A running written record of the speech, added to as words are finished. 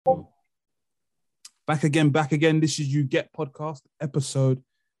Back again. This is You Get Podcast, episode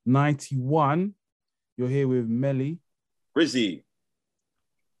 91. You're here with Melly, Rizzy,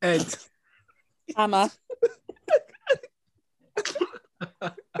 Ed, Hammer.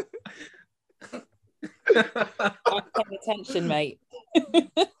 I'm paying attention, mate.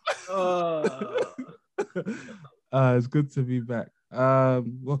 It's good to be back.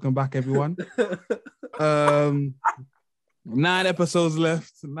 Welcome back, everyone. 9 episodes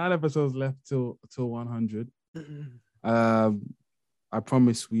left. 9 episodes left till 100. I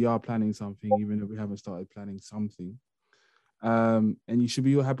promise we are planning something, even if we haven't started planning something. And you should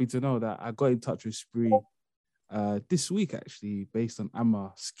be all happy to know that I got in touch with Spree this week, actually, based on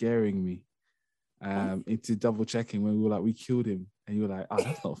Amma scaring me into double checking when we were like, we killed him. And you were like, oh,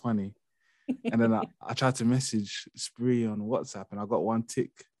 that's not funny. And then I tried to message Spree on WhatsApp and I got one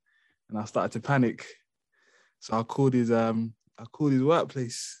tick and I started to panic. So I called his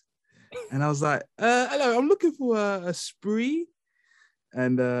workplace and I was like, hello, I'm looking for a Spree.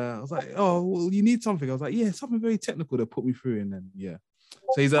 And I was like, oh, well, you need something. I was like, yeah, something very technical to put me through. And then, yeah.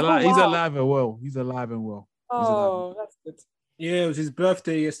 So he's alive. He's alive and well. He's alive and well. Oh, that's good. Yeah, it was his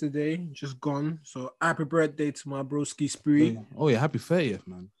birthday yesterday, just gone. So happy birthday to my broski Spree. Oh, yeah, happy 30th,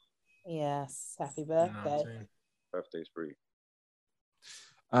 man. Yes, happy birthday. birthday Spree.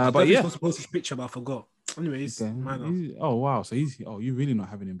 But yeah. I was supposed to post his picture, but I forgot. Anyways, okay. Oh, wow. So you're really not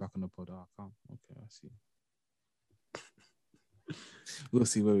having him back on the pod. Oh, I can't. Okay, I see. We'll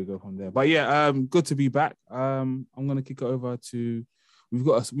see where we go from there. But yeah, good to be back. I'm gonna kick it over to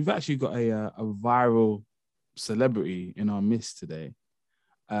we've actually got a viral celebrity in our midst today.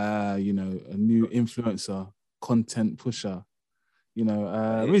 A new influencer, content pusher.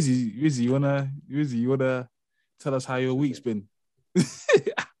 Rizzy, you wanna tell us how your week's been?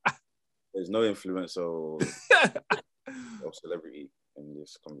 There's no influencer or celebrity in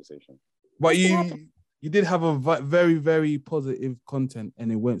this conversation. But you did have a very, very positive content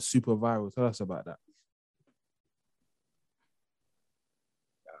and it went super viral. Tell us about that.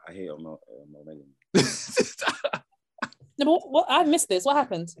 I hate momentum. No, but what? I missed this. What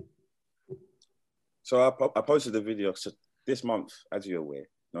happened? So I posted a video. So this month, as you're aware,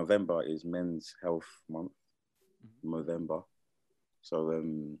 November is Men's Health Month. November. So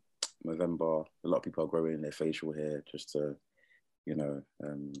November, a lot of people are growing their facial hair just to,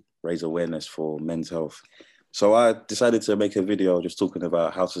 raise awareness for men's health. So I decided to make a video just talking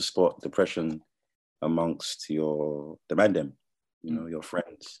about how to spot depression amongst the mandem, your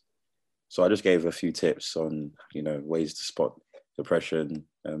friends. So I just gave a few tips on, ways to spot depression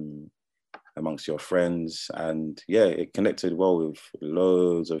amongst your friends. And yeah, it connected well with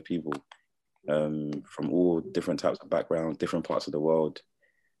loads of people from all different types of backgrounds, different parts of the world.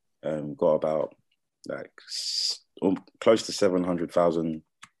 Got about close to 700,000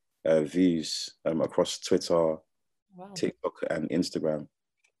 views across Twitter, wow, TikTok, and Instagram.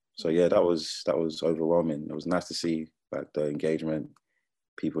 So yeah, that was overwhelming. It was nice to see the engagement.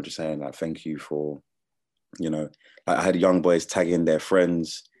 People just saying thank you for, I had young boys tagging their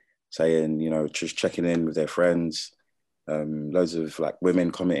friends, saying just checking in with their friends. Loads of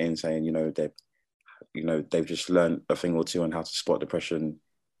women commenting saying they've just learned a thing or two on how to spot depression,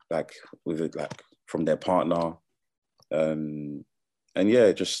 with it from their partner. And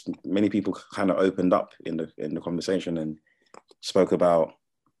yeah, just many people kind of opened up in the conversation and spoke about,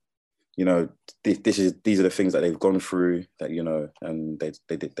 these are the things that they've gone through that, and they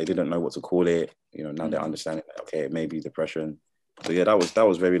didn't know what to call it. Now they're understanding that, okay, it may be depression. So yeah, that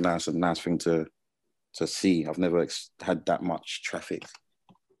was very nice, a nice thing to see. I've never had that much traffic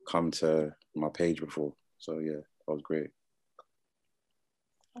come to my page before. So yeah, that was great.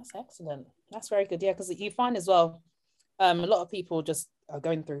 That's excellent. That's very good. Yeah, because you find as well, a lot of people just are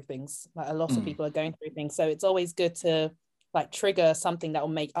going through things. A lot of people are going through things. So it's always good to trigger something that will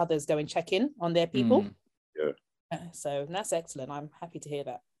make others go and check in on their people. Yeah. So that's excellent. I'm happy to hear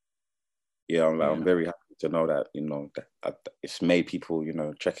that. Yeah, I'm very happy to know that, that it's made people,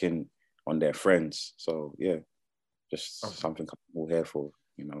 check in on their friends. So yeah, just something we're here for,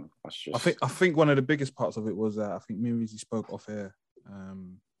 that's just... I think one of the biggest parts of it was that I think me and Rizzy spoke off air.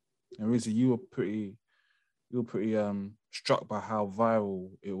 And Rizzy, you were pretty struck by how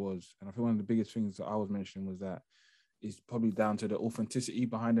viral it was. And I think one of the biggest things that I was mentioning was that it's probably down to the authenticity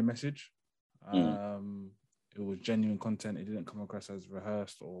behind the message. It was genuine content. It didn't come across as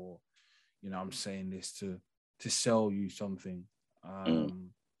rehearsed or, I'm saying this to sell you something.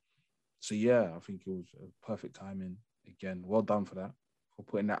 So yeah, I think it was a perfect timing. Again, well done for that, for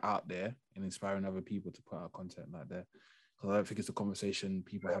putting that out there and inspiring other people to put out content like that. Because I don't think it's a conversation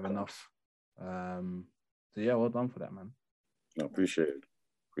people have enough. So yeah, well done for that, man. I appreciate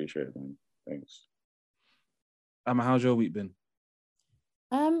it, man. Thanks. Emma, how's your week been?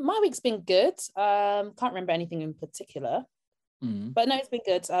 My week's been good. Can't remember anything in particular, but no, it's been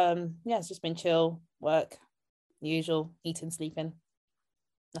good. Yeah, it's just been chill, work, usual, eating, sleeping.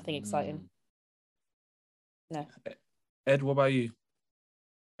 Nothing exciting. No. Ed, what about you?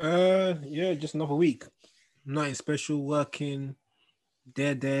 Yeah, just another week. Nothing special, working,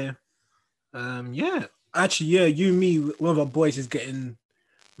 there. Yeah. Actually, yeah, you, me, one of our boys is getting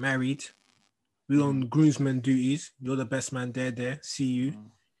married. We're on groomsmen duties. You're the best man there. See you.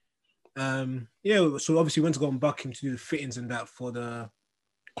 Yeah, so obviously we went to go on Buckingham to do the fittings and that for the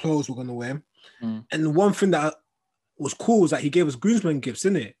clothes we're gonna wear. And one thing that was cool was that he gave us groomsmen gifts,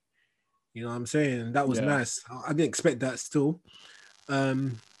 innit? You know what I'm saying? That was nice. I didn't expect that still.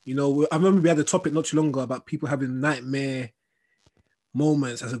 You know, I remember we had a topic not too long ago about people having nightmare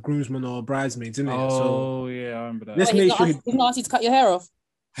moments as a groomsman or bridesmaids, innit? Oh, yeah, I remember that. Let's make sure he's not asked you to cut your hair off.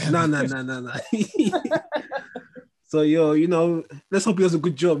 No. So, yo, you know, let's hope he does a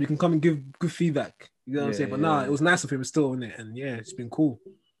good job. You can come and give good feedback. You know what I'm saying? But it was nice of him still, innit? And yeah, it's been cool.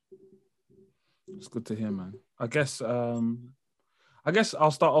 It's good to hear, man. I guess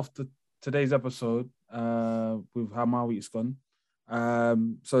I'll start off today's episode with how my week's gone.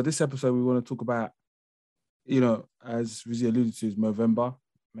 So this episode we want to talk about, you know, as Rizzy alluded to, is Movember,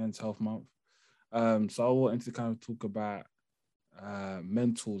 Men's Health Month. So I wanted to kind of talk about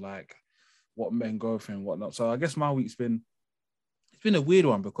mental, like what men go through and whatnot. So I guess my week's been a weird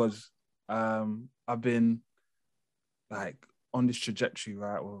one because I've been like on this trajectory,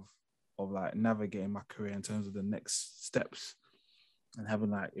 right, of like navigating my career in terms of the next steps and having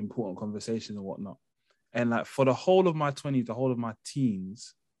like important conversations and whatnot. And like for the whole of my 20s, the whole of my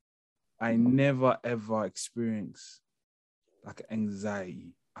teens, I never ever experienced like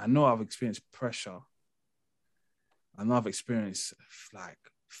anxiety. I know I've experienced pressure. I know I've experienced like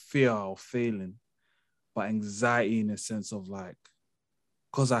fear of failing, but anxiety in a sense of like,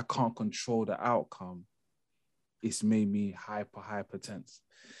 because I can't control the outcome, it's made me hyper tense.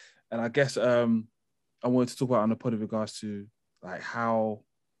 And I guess I wanted to talk about on the pod with regards to like how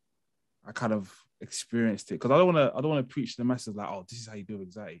I kind of experienced it, because I don't want to preach the message like, oh, this is how you deal with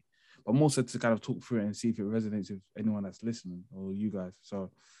anxiety, but more so to kind of talk through it and see if it resonates with anyone that's listening or you guys.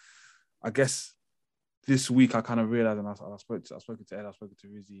 So I guess this week I kind of realized, and I've spoken to Ed, I've spoken to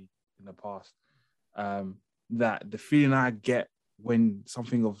Rizzy in the past, that the feeling I get when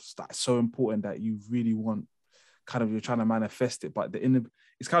something of that's so important that you really want, kind of you're trying to manifest it, but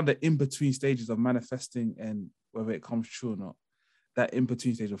it's kind of the in-between stages of manifesting and whether it comes true or not. That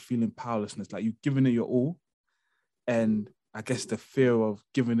in-between stage of feeling powerlessness, like you've given it your all, and I guess the fear of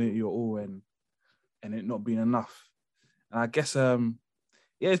giving it your all and it not being enough. And I guess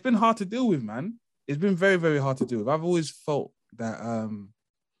it's been hard to deal with, man. It's been very, very hard to deal with. I've always felt that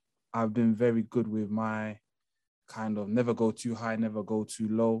I've been very good with my kind of never go too high, never go too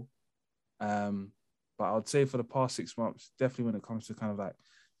low. But I would say for the past 6 months, definitely when it comes to kind of like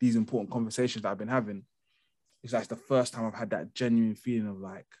these important conversations that I've been having, it's like the first time I've had that genuine feeling of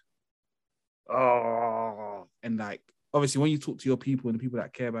like, oh, and like, obviously when you talk to your people and the people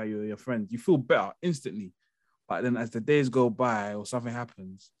that care about you or your friends, you feel better instantly. But then as the days go by or something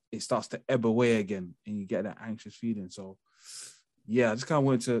happens, it starts to ebb away again and you get that anxious feeling. So yeah, I just kind of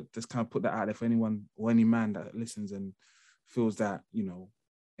wanted to just kind of put that out there for anyone or any man that listens and feels that, you know,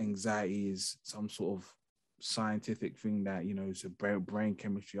 anxiety is some sort of scientific thing that, you know, it's a brain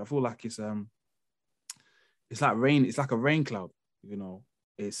chemistry. I feel like it's like rain. It's like a rain cloud, you know.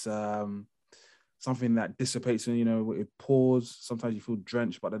 It's something that dissipates and, you know, it pours. Sometimes you feel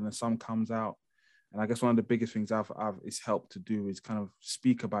drenched, but then the sun comes out. And I guess one of the biggest things I've helped to do is kind of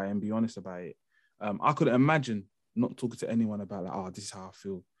speak about it and be honest about it. I couldn't imagine not talking to anyone about like, oh, this is how I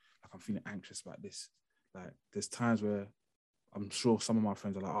feel. Like I'm feeling anxious about this. Like there's times where I'm sure some of my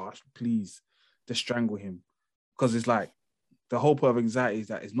friends are like, oh, please just strangle him. Because it's like, the whole point of anxiety is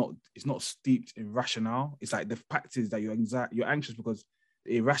that it's not steeped in rationale. It's like the fact is that you're anxious because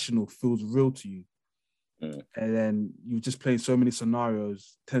the irrational feels real to you. And then you just playing so many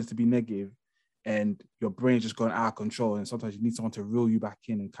scenarios, tends to be negative, and your brain's just going out of control. And sometimes you need someone to reel you back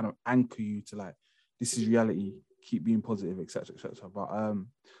in and kind of anchor you to like, this is reality, keep being positive, etc. But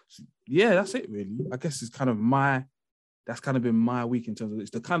so, yeah, that's it really. I guess it's kind of that's kind of been my week in terms of,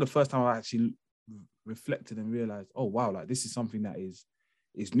 it's the kind of first time I actually reflected and realized, oh wow, like this is something that is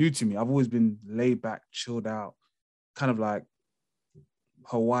new to me. I've always been laid back, chilled out, kind of like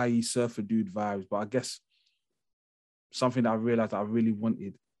Hawaii surfer dude vibes. But I guess something that I realized that I really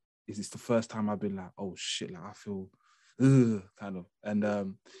wanted is it's the first time I've been like, oh shit, like I feel kind of. And I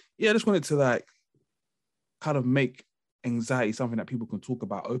just wanted to like kind of make anxiety something that people can talk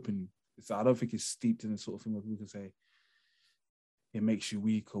about openly. I don't think it's steeped in the sort of thing where people can say it makes you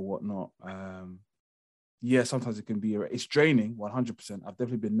weak or whatnot. Yeah, sometimes it can be, it's draining, 100%. I've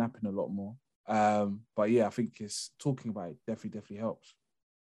definitely been napping a lot more. But yeah, I think it's talking about it definitely helps.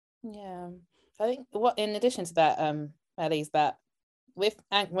 Yeah, I think what in addition to that, Ellie, is that when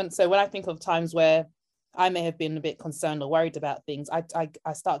I think of times where I may have been a bit concerned or worried about things,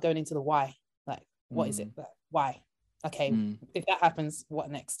 I start going into the why. Like, what is it? Why? Okay, if that happens, what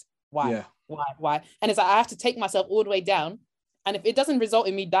next? Why? Yeah. Why? And it's like I have to take myself all the way down, and if it doesn't result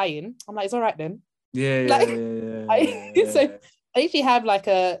in me dying, I'm like, it's all right then. Yeah, like, yeah. So I usually have like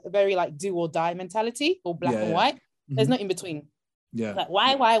a very like do or die mentality, or black and white. There's no in between. Yeah. Like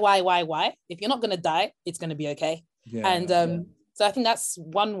why? If you're not gonna die, it's gonna be okay. Yeah. And so I think that's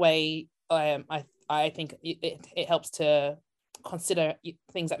one way. I think it helps to consider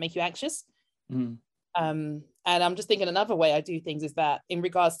things that make you anxious. And I'm just thinking another way I do things is that in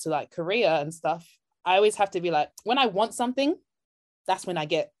regards to like career and stuff, I always have to be like, when I want something, that's when I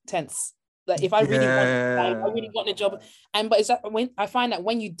get tense. Like if I really want a job, but it's that when I find that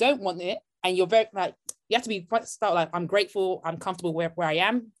when you don't want it and you're very like, you have to be quite start like, I'm grateful, I'm comfortable where I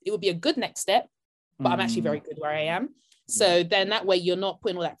am. It would be a good next step, but I'm actually very good where I am. So then that way you're not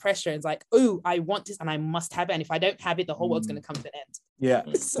putting all that pressure. It's like, oh, I want this and I must have it. And if I don't have it, the whole world's going to come to an end. Yeah,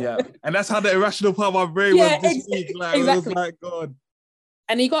 yeah. And that's how the irrational part of my brain was this week. Like, exactly. It was like, God.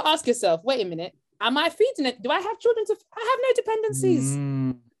 And you got to ask yourself, wait a minute, am I feeding it? Do I have children? I have no dependencies.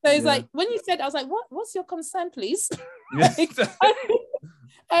 So it's like, when you said, I was like, what's your concern, please?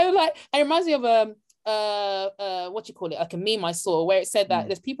 I was like, it reminds me of what you call it, like a meme I saw where it said that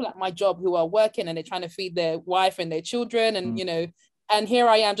there's people at my job who are working and they're trying to feed their wife and their children, and you know, and here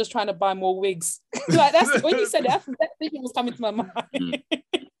I am just trying to buy more wigs. Like that's when you said that thinking was coming to my mind.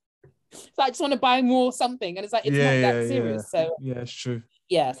 So I just want to buy more something, and it's like it's not that serious. So yeah, it's true.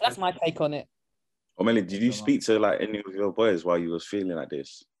 Yeah, so that's my take on it. Melly, did you speak to like any of your boys while you was feeling like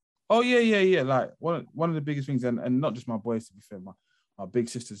this? Oh yeah. Like one of the biggest things, and not just my boys, to be fair, my big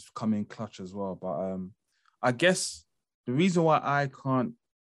sisters come in clutch as well. But I guess the reason why I can't,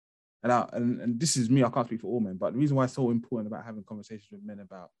 and this is me, I can't speak for all men, but the reason why it's so important about having conversations with men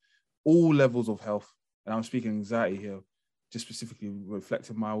about all levels of health, and I'm speaking anxiety here, just specifically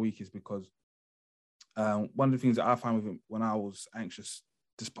reflecting my week, is because one of the things that I found with when I was anxious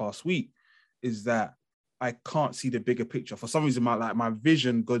this past week is that I can't see the bigger picture. For some reason, my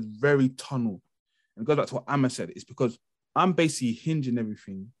vision goes very tunnel. And it goes back to what Amma said. It's because I'm basically hinging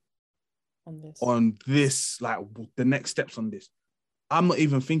everything on this, like the next steps on this. I'm not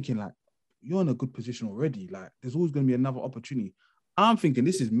even thinking like, you're in a good position already. Like there's always going to be another opportunity. I'm thinking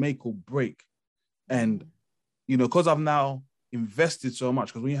this is make or break. And, you know, because I've now invested so much,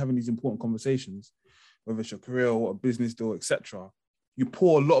 because when you're having these important conversations, whether it's your career or a business deal, etc., you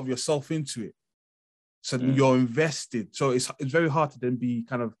pour a lot of yourself into it. So you're invested. So it's very hard to then be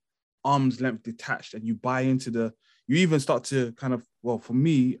kind of arm's length detached, and you buy into you even start to kind of, well, for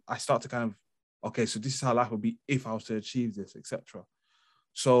me, I start to kind of, okay, so this is how life would be if I was to achieve this, etc.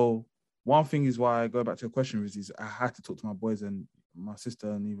 So one thing is why I go back to your question is I had to talk to my boys, and my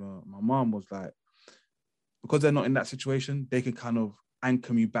sister and even my mom was like, because they're not in that situation, they can kind of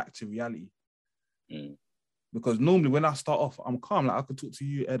anchor me back to reality. Because normally when I start off, I'm calm. Like I could talk to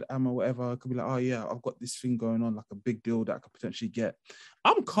you, Ed, Amma, whatever. I could be like, oh yeah, I've got this thing going on, like a big deal that I could potentially get.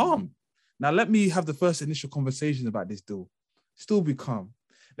 I'm calm. Now let me have the first initial conversation about this deal. Still be calm.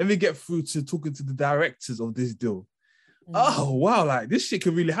 Let me get through to talking to the directors of this deal. Oh, wow, like this shit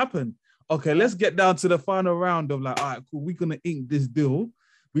could really happen. Okay, let's get down to the final round of like, all right, cool, we're going to ink this deal.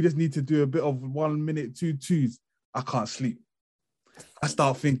 We just need to do a bit of 1 minute, 2 twos. I can't sleep. I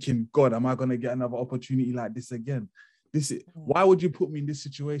start thinking, God, am I going to get another opportunity like this again? Why would you put me in this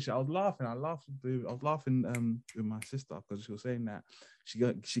situation? I was laughing with my sister because she was saying that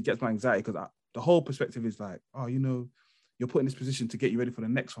she gets my anxiety because the whole perspective is like, oh, you know, you're put in this position to get you ready for the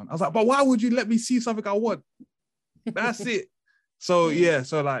next one. I was like, but why would you let me see something I want? That's it. So yeah,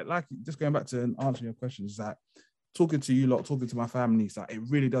 so like just going back to answering your questions, is that talking to you lot, talking to my family, it's like it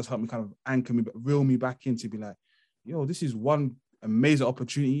really does help me kind of anchor me, reel me back in to be like, yo, this is one amazing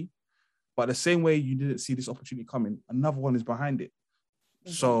opportunity, but the same way you didn't see this opportunity coming, another one is behind it.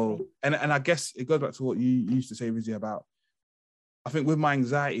 Exactly. So, and I guess it goes back to what you used to say, Rizzy, about, I think with my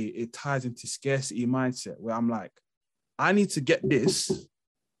anxiety, it ties into scarcity mindset where I'm like, I need to get this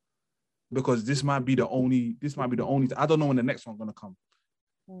because this might be the only, I don't know when the next one's going to come.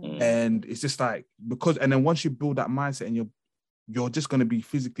 And it's just like, and then once you build that mindset and you're just going to be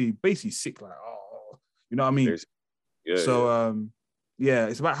physically basically sick, like, oh, you know what I mean? It's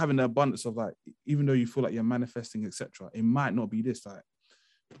about having the abundance of like, even though you feel like you're manifesting, etc., it might not be this, like,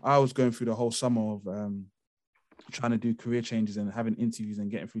 I was going through the whole summer of trying to do career changes and having interviews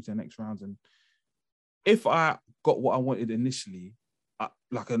and getting through to the next rounds. And if I got what I wanted initially,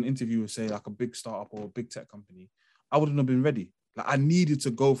 like an interview would say, like a big startup or a big tech company, I wouldn't have been ready. Like I needed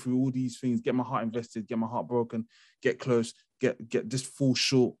to go through all these things, get my heart invested, get my heart broken, get close, get just fall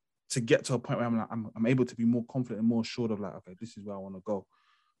short to get to a point where I'm like, I'm able to be more confident and more assured of like, okay, this is where I want to go.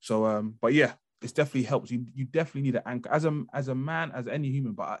 So, but yeah, it's definitely helps. You definitely need an anchor as a man, as any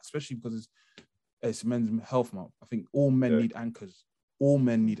human, but especially because it's Men's Health Month. I think all men need anchors. All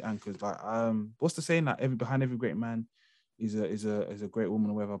men need anchors. Like, what's the saying? Like, behind every great man is a great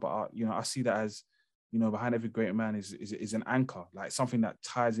woman or whatever. But I see that as, behind every great man is an anchor, like something that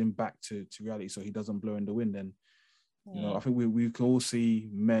ties him back to reality, so he doesn't blow in the wind. And I think we can all see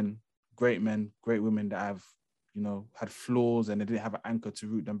men, great women that have had flaws and they didn't have an anchor to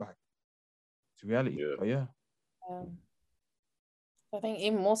root them back to reality. Yeah. But yeah. I think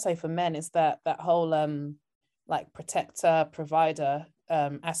even more so for men is that whole like protector, provider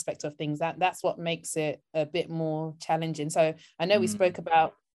aspect of things. That's what makes it a bit more challenging. So I know we spoke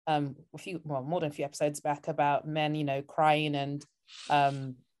about more than a few episodes back about men, crying and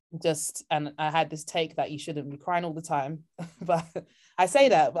and I had this take that you shouldn't be crying all the time. But I say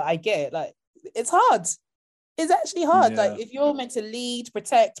that, but I get it. Like, it's hard. It's actually hard. Yeah. Like, if you're meant to lead,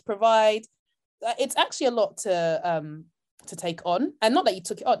 protect, provide, it's actually a lot to take on. And not that you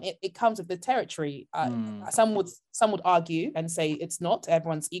took it on, it comes with the territory. Some would argue and say it's not.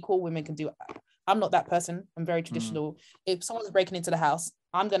 Everyone's equal. Women can do it. I'm not that person. I'm very traditional. If someone's breaking into the house,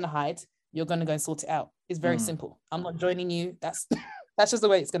 I'm going to hide. You're going to go and sort it out. It's very simple. I'm not joining you. That's just the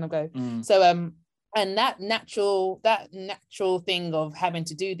way it's going to go. So and that natural thing of having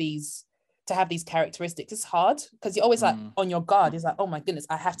to have these characteristics is hard, because you're always like on your guard. It's like, oh my goodness,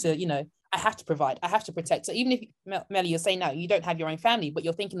 I have to provide, I have to protect. So even if, Melly, you're saying now you don't have your own family, but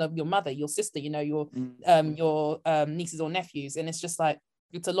you're thinking of your mother, your sister, your nieces or nephews, and it's just like,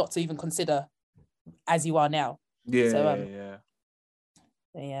 it's a lot to even consider as you are now.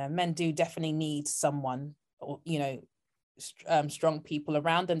 Men do definitely need someone, or strong people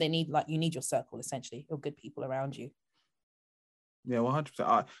around them. They need, like, you need your circle essentially, or good people around you. Yeah,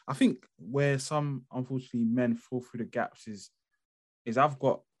 100%. I think where some, unfortunately, men fall through the gaps is I've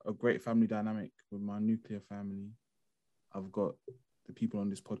got a great family dynamic with my nuclear family. I've got the people on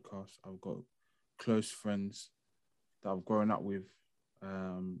this podcast. I've got close friends that I've grown up with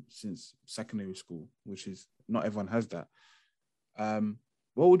since secondary school, which is, not everyone has that.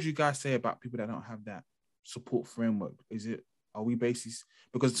 What would you guys say about people that don't have that support framework? Are we basically,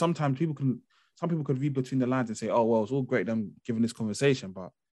 because sometimes some people could read between the lines and say, oh, well, it's all great them giving this conversation,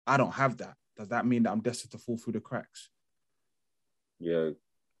 but I don't have that. Does that mean that I'm destined to fall through the cracks? Yeah.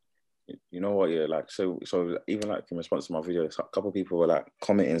 You know what? Yeah, like, so even like in response to my video, a couple of people were like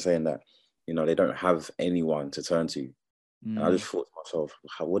commenting saying that, they don't have anyone to turn to. And I just thought to myself,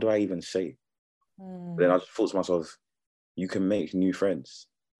 what do I even say? But then I just thought to myself, you can make new friends.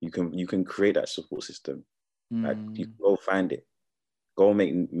 You can create that support system. Like, you can go find it. Go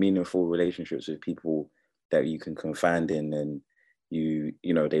make meaningful relationships with people that you can confide in, and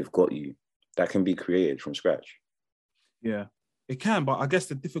they've got you. That can be created from scratch. Yeah, it can, but I guess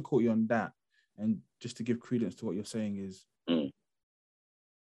the difficulty on that, and just to give credence to what you're saying, is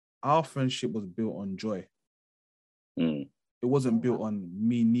our friendship was built on joy. It wasn't built on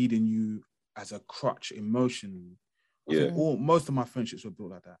me needing you as a crutch emotionally. I think most of my friendships were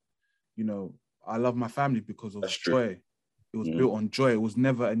built like that. I love my family because of joy. It was built on joy. It was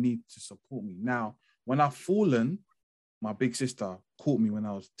never a need to support me. Now, when I've fallen, my big sister caught me when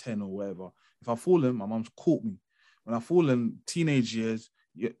I was 10 or whatever. If I've fallen, my mom's caught me. When I've fallen, teenage years,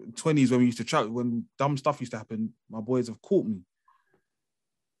 20s, when we used to travel, when dumb stuff used to happen, my boys have caught me.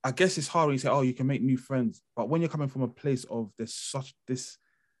 I guess it's hard when you say, oh, you can make new friends. But when you're coming from a place of there's such this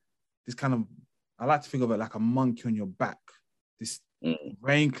kind of, I like to think of it like a monkey on your back, this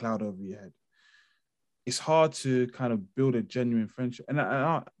rain cloud over your head. It's hard to kind of build a genuine friendship.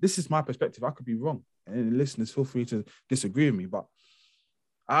 And this is my perspective. I could be wrong. And listeners, feel free to disagree with me. But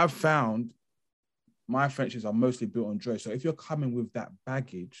I've found my friendships are mostly built on joy. So if you're coming with that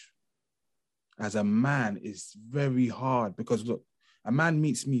baggage, as a man, it's very hard, because look, a man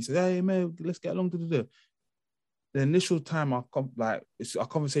meets me, says, hey, man, let's get along. The initial time, our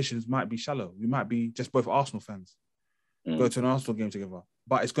conversations might be shallow. We might be just both Arsenal fans. Go to an Arsenal game together.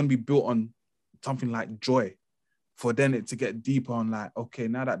 But it's going to be built on something like joy, for then it to get deeper on, like, okay,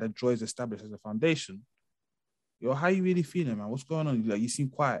 now that the joy is established as a foundation, how you really feeling, man? What's going on? Like, you seem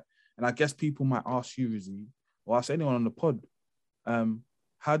quiet. And I guess people might ask you, Rizzy, or ask anyone on the pod,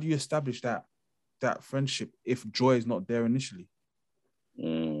 how do you establish that friendship if joy is not there initially?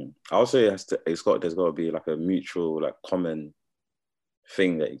 I would say there's got to be like a mutual, like common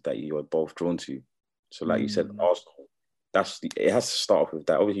thing that you're both drawn to. So like you said, Arsenal, it has to start off with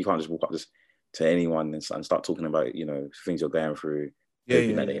that. Obviously, you can't just walk up to anyone and start talking about, you know, things you're going through.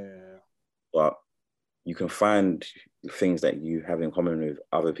 But you can find things that you have in common with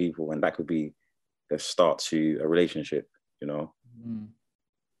other people, and that could be the start to a relationship, you know.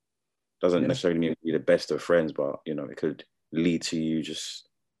 Doesn't necessarily mean be the best of friends, but, you know, it could lead to you just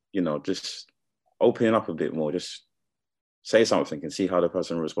opening up a bit more, just say something and see how the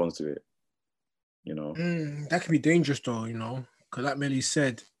person responds to it, you know. That can be dangerous though, you know, because like Melly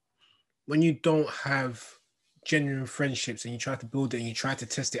said, when you don't have genuine friendships and you try to build it and you try to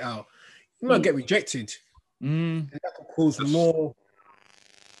test it out, you might get rejected. And that can cause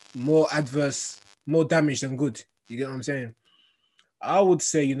more damage than good. You get what I'm saying? I would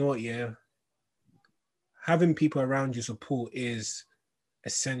say, you know what, having people around you support is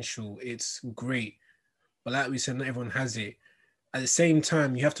essential. It's great. But like we said, not everyone has it. At the same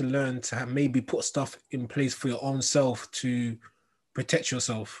time, you have to learn to maybe put stuff in place for your own self to protect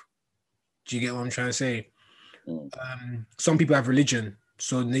yourself. Do you get what I'm trying to say? Some people have religion.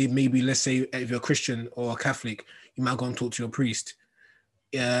 So they maybe, let's say, if you're a Christian or a Catholic, you might go and talk to your priest.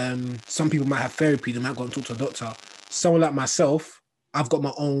 Some people might have therapy. They might go and talk to a doctor. Someone like myself, I've got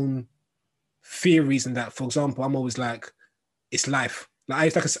my own theories and that. For example, I'm always like, it's life.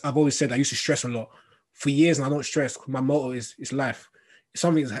 I've always said, I used to stress a lot. For years and I don't stress. My motto is it's life. If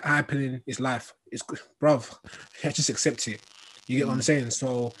something's happening, it's life. It's bruv. I just accept it. You get what I'm saying?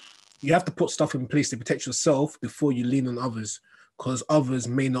 So you have to put stuff in place to protect yourself before you lean on others, because others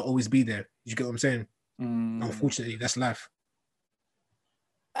may not always be there. You get what I'm saying? Unfortunately, that's life.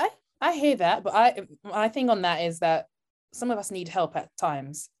 I hear that, but my thing on that is that some of us need help at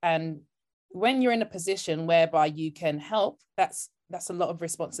times, and when you're in a position whereby you can help, that's a lot of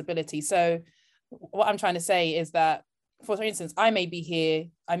responsibility. So what I'm trying to say is that, for instance, I may be here,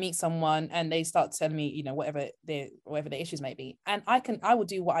 I meet someone and they start telling me, you know, whatever the issues may be, and I will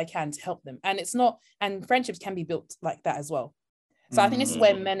do what I can to help them. And friendships can be built like that as well. So I think this is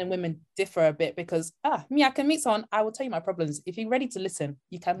where men and women differ a bit, because I can meet someone, I will tell you my problems. If you're ready to listen,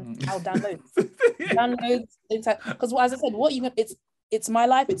 you can. I'll download. Because as I said, it's my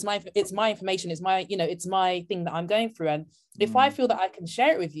life, it's my information, it's my thing that I'm going through. And if I feel that I can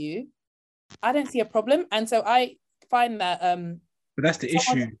share it with you, I don't see a problem. And so I find that but that's the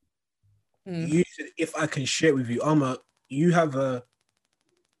issue. You said, if I can share it with you, you have a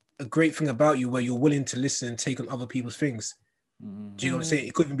great thing about you where you're willing to listen and take on other people's things. Do you know what I'm saying?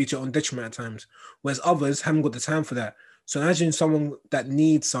 It could even be to your own detriment at times, whereas others haven't got the time for that. So imagine someone that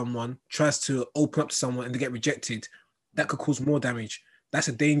needs someone tries to open up to someone and they get rejected. That could cause more damage. That's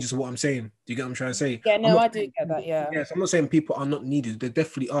a danger to what I'm saying. Do you get what I'm trying to say? Yeah, no, I do get that, yeah. Yes, I'm not saying people are not needed. They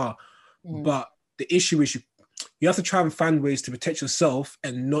definitely are. But the issue is you have to try and find ways to protect yourself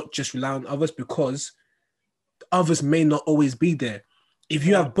and not just rely on others, because others may not always be there. If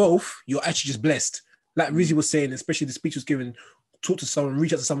you have both, you're actually just blessed. Like Rizzy was saying, especially the speech was given, talk to someone,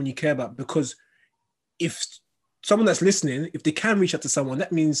 reach out to someone you care about, because if someone that's listening, if they can reach out to someone,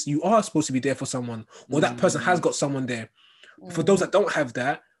 that means you are supposed to be there for someone, or that person has got someone there. For those that don't have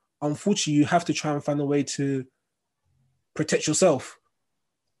that, unfortunately, you have to try and find a way to protect yourself.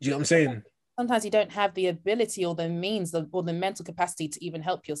 Do you know what I'm saying? Sometimes you don't have the ability or the means or the mental capacity to even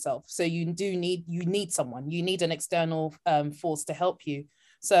help yourself. So you need someone. You need an external force to help you.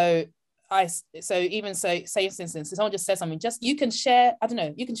 Say for instance, if someone just says something, you can share, I don't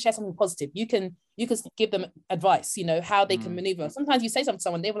know, you can share something positive. You can give them advice, you know, how they can maneuver. Sometimes you say something to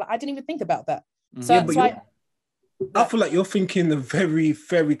someone, they were like, I didn't even think about that. I feel like you're thinking the very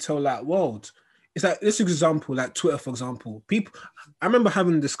fairy tale-like world. It's like, this example, like Twitter, for example. I remember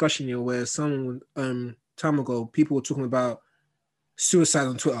having a discussion here where someone, time ago, people were talking about suicide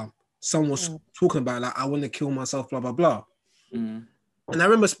on Twitter. Someone was talking about, like, I want to kill myself, blah, blah, blah. And I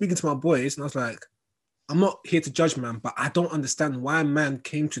remember speaking to my boys, and I was like, I'm not here to judge man, but I don't understand why man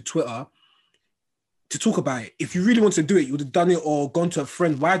came to Twitter to talk about it. If you really want to do it, you would have done it or gone to a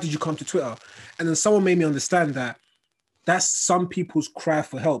friend. Why did you come to Twitter? And then someone made me understand that that's some people's cry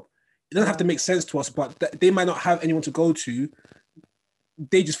for help. It doesn't have to make sense to us, but they might not have anyone to go to.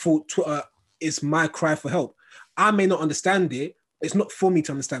 They just thought Twitter is my cry for help. I may not understand it. It's not for me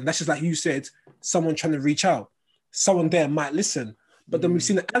to understand. That's just like you said, someone trying to reach out. Someone there might listen. But then we've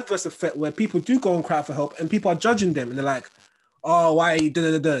seen the adverse effect where people do go and cry for help and people are judging them. And they're like, oh, why are you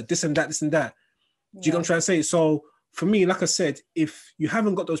this and that, this and that. Do you know what I'm trying to say? So for me, like I said, if you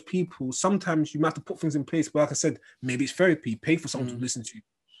haven't got those people, sometimes you might have to put things in place. But like I said, maybe it's therapy, pay for someone to listen to you.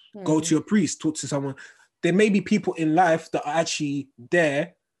 Go to your priest, talk to someone. there may be people in life that are actually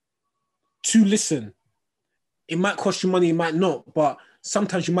there to listen. It might cost you money, it might not, but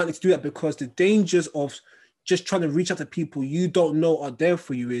sometimes you might need to do that because the dangers of just trying to reach out to people you don't know are there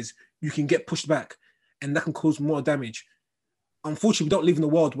for you is you can get pushed back and that can cause more damage. Unfortunately, we don't live in a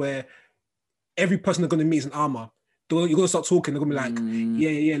world where every person they're going to meet is an armor. You're going to start talking, they're going to be like,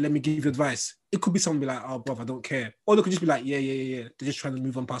 yeah, let me give you advice. It could be someone be like, oh, bro, I don't care. Or they could just be like, yeah. They're just trying to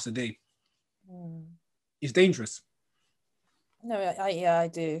move on past the day. It's dangerous. No, I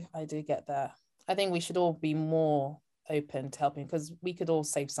do get that. I think we should all be more open to helping because we could all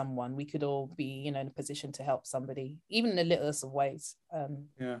save someone. We could all be, in a position to help somebody, even in the littlest of ways.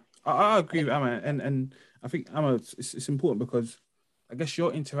 I agree with Amma, and I think Amma, it's important because I guess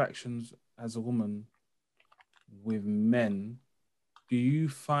your interactions as a woman with men, do you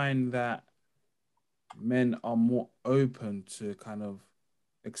find that men are more open to kind of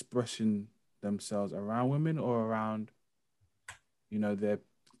expressing themselves around women or around, their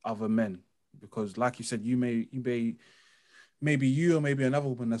other men? Because like you said, maybe you or maybe another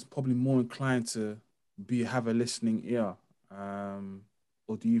woman that's probably more inclined to have a listening ear.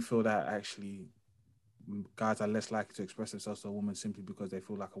 Or do you feel that actually guys are less likely to express themselves to a woman simply because they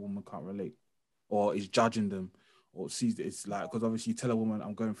feel like a woman can't relate or is judging them or sees it's like, because obviously you tell a woman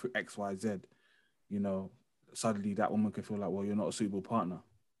I'm going through X, Y, Z, suddenly that woman can feel like, well, you're not a suitable partner.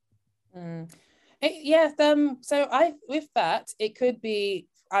 So with that, it could be,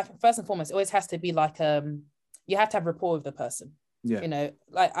 first and foremost, it always has to be like, you have to have rapport with the person. Yeah. Men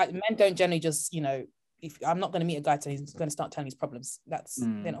don't generally just, if I'm not going to meet a guy so he's going to start telling his problems.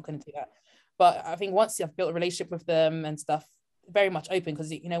 They're not going to do that. But I think once you've built a relationship with them and stuff, very much open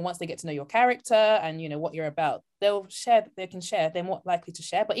because, once they get to know your character and, what you're about, they'll share, they're more likely to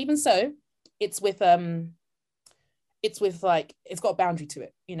share. But even so, it's with like, it's got a boundary to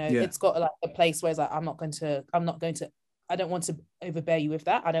it, It's got like a place where it's like, I don't want to overbear you with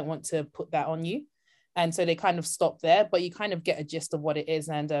that. I don't want to put that on you. And so they kind of stop there, but you kind of get a gist of what it is.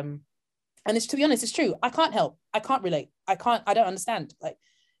 And it's, to be honest, it's true. I can't help. I can't relate. I don't understand. Like,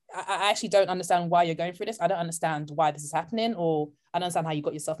 I actually don't understand why you're going through this. I don't understand why this is happening, or I don't understand how you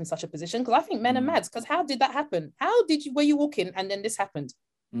got yourself in such a position. Because I think men are mad. Because how did that happen? Were you walking and then this happened?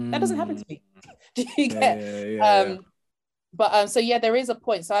 That doesn't happen to me. Do you get? So there is a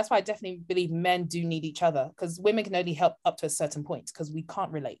point. So that's why I definitely believe men do need each other, because women can only help up to a certain point because we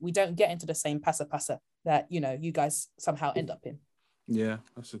can't relate. We don't get into the same passa that, you guys somehow end up in. Yeah,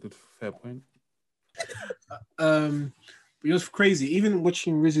 that's a good, fair point. It was crazy. Even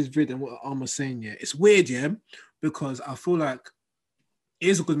watching Riz's vid and what Alma's saying, it's weird, because I feel like it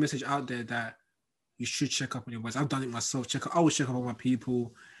is a good message out there that you should check up on your boys. I've done it myself. I always check up on my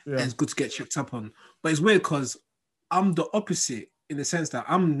people, and it's good to get checked up on. But it's weird because I'm the opposite in the sense that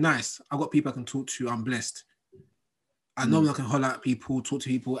I'm nice. I've got people I can talk to. I'm blessed. I know I can holler at people, talk to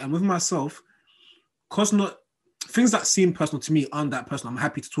people. And with myself, because things that seem personal to me aren't that personal. I'm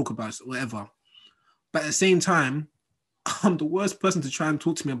happy to talk about it, whatever. But at the same time, I'm the worst person to try and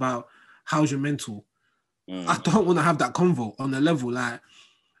talk to me about how's your mental. I don't want to have that convo on the level, like,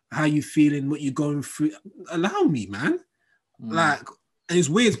 how you feeling, what you're going through. Allow me, man. Like, and it's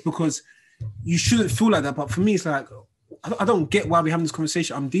weird because you shouldn't feel like that. But for me, it's like, I don't get why we're having this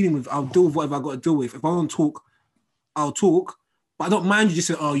conversation. I'll deal with whatever I got to deal with. If I want to talk, I'll talk. But I don't mind you just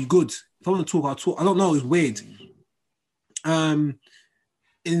saying, oh, you good. If I want to talk, I'll talk. I don't know. It's weird.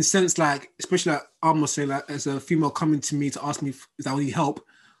 In a sense, like, especially like I must say, like, as a female coming to me to ask me if I need help.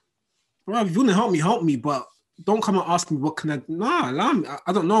 Bro, if you want to help me, but don't come and ask me what can I. Nah, allow me.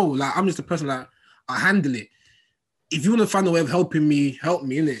 I don't know. Like, I'm just a person like, I handle it. If you want to find a way of helping me, help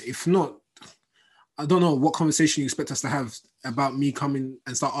me, innit? If not, I don't know what conversation you expect us to have about me coming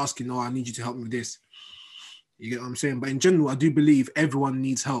and start asking, I need you to help me with this. You get what I'm saying? But in general, I do believe everyone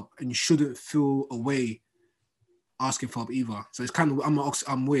needs help and you shouldn't feel away asking for help either. So it's kind of,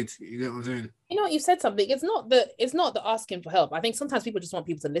 I'm weird. You get what I'm saying? You said something. It's not the asking for help. I think sometimes people just want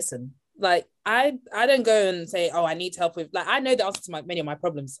people to listen. Like, I don't go and say, oh, I need help with, like, I know the answer to many of my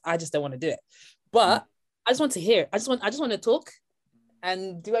problems. I just don't want to do it. But I just want to hear. I just want to talk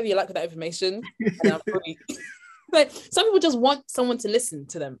and do whatever you like with that information. And I'm free. But some people just want someone to listen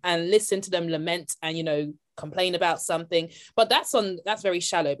to them and listen to them lament and, complain about something. But that's very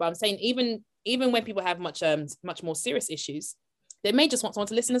shallow. But I'm saying even when people have much more serious issues, they may just want someone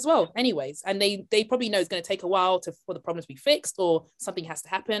to listen as well anyways. And they probably know it's going to take a while for the problems to be fixed or something has to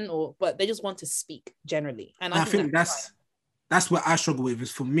happen, but they just want to speak generally. And I think that's what I struggle with.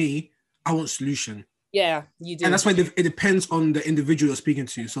 Is for me, I want solution. Yeah, you do. And that's why it depends on the individual you're speaking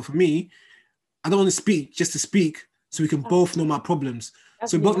to. So for me, I don't want to speak just to speak so we can both know my problems.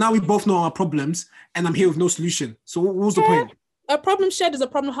 So now we both know our problems, and I'm here with no solution. So what was the point? A problem shared is a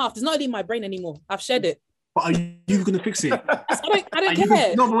problem halved. It's not only in my brain anymore. I've shared it. But are you going to fix it? I don't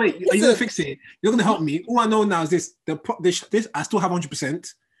care. No, but wait. Are you going to fix it? You're going to help me. All I know now is this. This I still have 100%.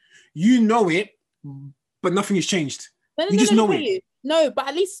 You know it, but nothing has changed. You just know it. No, but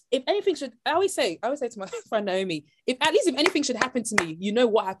at least if anything should, I always say to my friend Naomi, if anything should happen to me, you know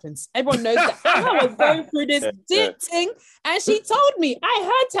what happens. Everyone knows that I was going through this deep thing, and she told me.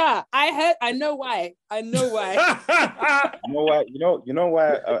 I heard her. I know why. You know why? You know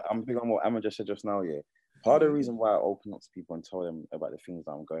why I'm big on what Emma just said just now. Yeah, part of the reason why I open up to people and tell them about the things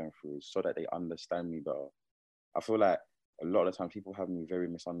that I'm going through is so that they understand me better. I feel like a lot of the time people have me very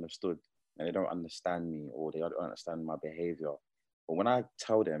misunderstood, and they don't understand me, or they don't understand my behavior. But when I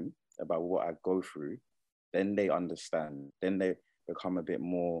tell them about what I go through, then they understand. Then they become a bit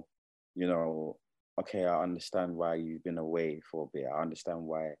more, okay, I understand why you've been away for a bit. I understand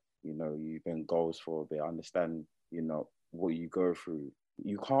why, you've been goals for a bit. I understand, what you go through.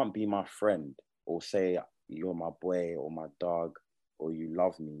 You can't be my friend or say you're my boy or my dog or you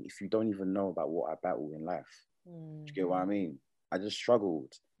love me if you don't even know about what I battle in life. Do you get what I mean? I just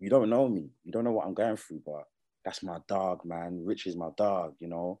struggled. You don't know me. You don't know what I'm going through, but that's my dog, man. Rich is my dog,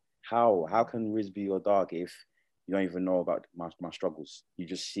 How can Riz be your dog if you don't even know about my struggles? You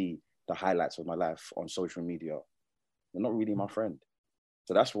just see the highlights of my life on social media. You're not really my friend.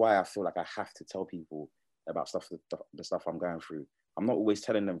 So that's why I feel like I have to tell people about the stuff I'm going through. I'm not always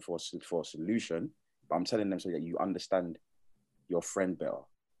telling them for a solution, but I'm telling them so that you understand your friend better.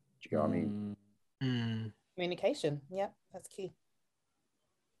 Do you get what I mean? Communication. Yeah, that's key.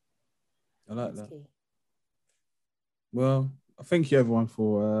 I like that. Key. Well, thank you everyone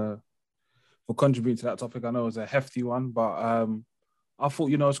for contributing to that topic. I know it was a hefty one, but I thought,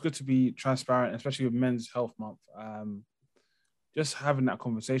 it's good to be transparent, especially with Men's Health Month. Just having that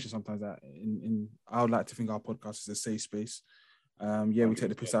conversation sometimes that I would like to think our podcast is a safe space. We take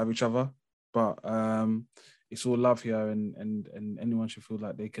the piss out of each other, but it's all love here, and anyone should feel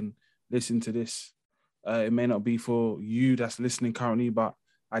like they can listen to this. It may not be for you that's listening currently, but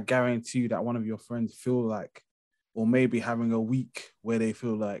I guarantee you that one of your friends feel like, or maybe having a week where they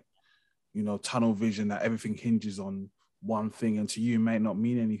feel like, tunnel vision, that everything hinges on one thing, and to you it might not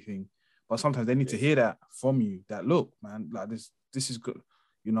mean anything. But sometimes they need to hear that from you, that look, man, like this is good.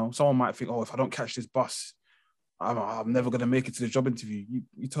 Someone might think, oh, if I don't catch this bus, I'm never going to make it to the job interview.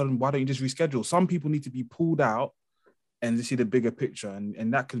 You tell them, why don't you just reschedule? Some people need to be pulled out and to see the bigger picture.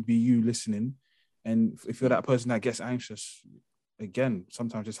 And that could be you listening. And if you're that person that gets anxious, again,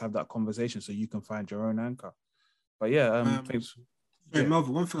 sometimes just have that conversation so you can find your own anchor. But thanks. Sorry,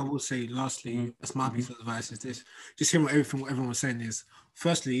 Melvin, one thing I will say lastly, as my piece of advice is this: just hearing what everyone was saying is,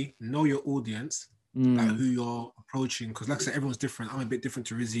 firstly, know your audience, like who you're approaching, because like I said, everyone's different. I'm a bit different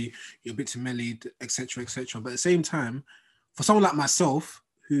to Rizzy, you're a bit to Melly, etc., etc. But at the same time, for someone like myself,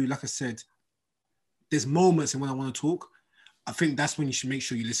 who, like I said, there's moments in when I want to talk, I think that's when you should make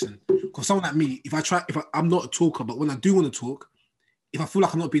sure you listen. Because someone like me, I'm not a talker, but when I do want to talk, if I feel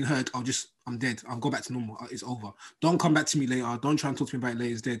like I'm not being heard, I'm dead. I'll go back to normal. It's over. Don't come back to me later. Don't try and talk to me about it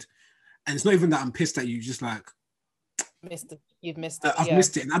later. It's dead. And it's not even that I'm pissed at you. Just like, you've missed it. I've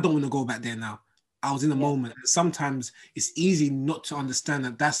missed it, and I don't want to go back there now. I was in the moment. And sometimes it's easy not to understand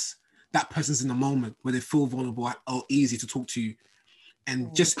that person's in the moment where they feel vulnerable or easy to talk to you.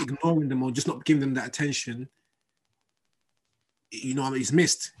 And just ignoring them or just not giving them that attention, it's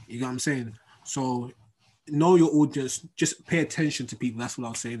missed. You know what I'm saying? So know your audience, just pay attention to people. That's what I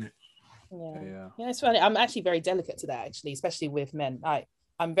was saying. Yeah, it's funny. I'm actually very delicate to that, actually, especially with men.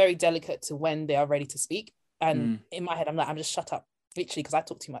 I'm very delicate to when they are ready to speak. And in my head, I'm just shut up, literally, because I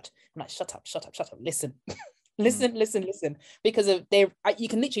talk too much. I'm like, shut up. Listen. listen. Because you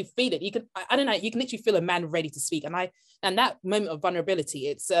can literally feel it. You can literally feel a man ready to speak. And that moment of vulnerability,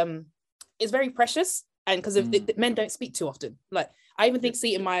 it's very precious. And because men don't speak too often. Like, I even think,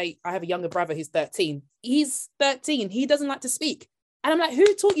 I have a younger brother who's 13. He's 13. He doesn't like to speak. And I'm like, who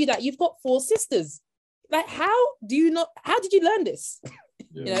taught you that? You've got 4 sisters. Like, how did you learn this?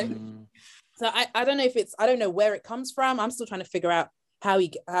 So I don't know I don't know where it comes from. I'm still trying to figure out how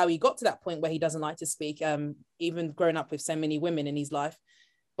he got to that point where he doesn't like to speak, even growing up with so many women in his life.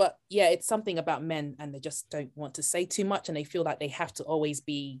 But yeah, it's something about men, and they just don't want to say too much, and they feel like they have to always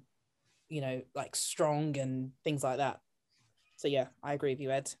be, like strong and things like that. So yeah, I agree with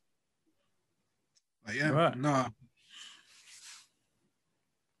you, Ed. Yeah, right. No.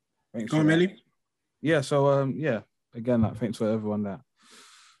 Thanks. Go on, Melly. Yeah. So again, thanks for everyone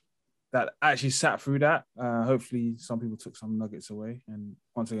that actually sat through that. Hopefully, some people took some nuggets away. And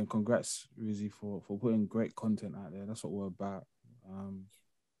once again, congrats, Rizzy, for putting great content out there. That's what we're about.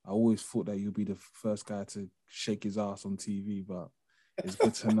 I always thought that you'd be the first guy to shake his ass on TV, but it's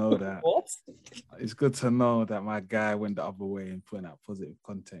good to know that. What? It's good to know that my guy went the other way and putting out positive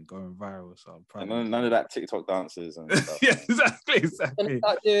content, going viral. So I'm proud. And none of that TikTok dances and stuff. Yeah, exactly.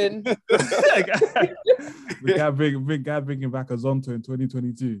 Start doing. Big guy bringing back a Zonto in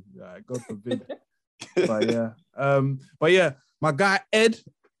 2022. God forbid. But yeah, my guy Ed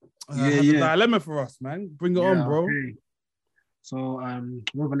has a dilemma for us, man. Bring it on, bro. Okay. So one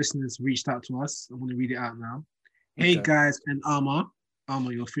of our listeners reached out to us. I'm going to read it out now. Hey guys, and Arma,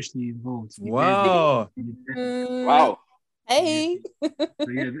 you're officially involved. Wow. Wow. Hey. So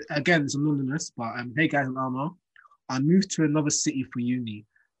yeah, again, it's anonymous, but hey guys, and Arma, I moved to another city for uni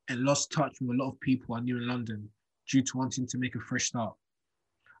and lost touch with a lot of people I knew in London due to wanting to make a fresh start.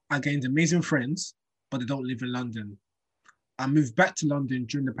 I gained amazing friends, but they don't live in London. I moved back to London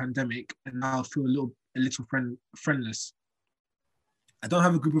during the pandemic and now I feel a little friendless. I don't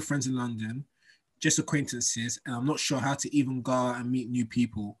have a group of friends in London, just acquaintances, and I'm not sure how to even go out and meet new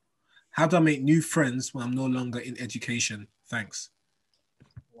people. How do I make new friends when I'm no longer in education? Thanks.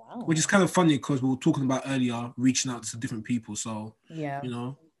 Wow. Which is kind of funny because we were talking about earlier, reaching out to different people. So, yeah,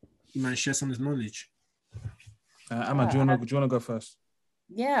 you might share some of his knowledge. Emma, do you want to go first?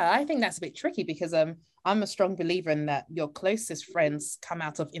 Yeah, I think that's a bit tricky because I'm a strong believer in that your closest friends come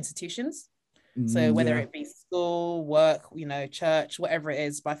out of institutions. So whether it be school, work, church, whatever it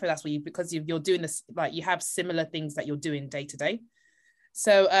is, but I feel that's where because you're doing this, like you have similar things that you're doing day to day.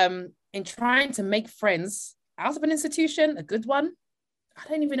 So in trying to make friends out of an institution, a good one, I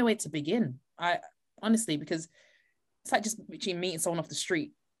don't even know where to begin. I honestly, because it's like just meeting someone off the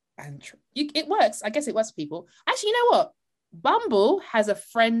street and it works. I guess it works for people. Actually, you know what? Bumble has a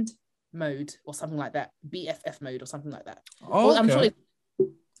friend mode or something like that, BFF mode or something like that. Oh, okay. I'm sure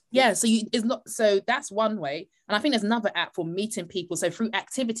so that's one way. And I think there's another app for meeting people. So through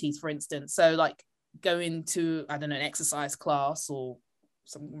activities, for instance, so like going to, I don't know, an exercise class or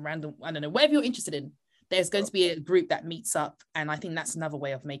some random, I don't know, whatever you're interested in, there's going to be a group that meets up. And I think that's another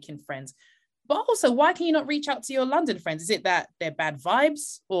way of making friends. But also, why can you not reach out to your London friends? Is it that they're bad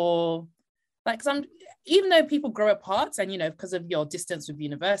vibes or like, even though people grow apart and, because of your distance with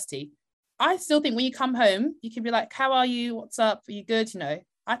university, I still think when you come home, you can be like, how are you? What's up? Are you good?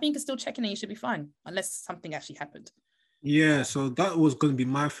 I think you're still checking in, you should be fine, unless something actually happened. Yeah, so that was going to be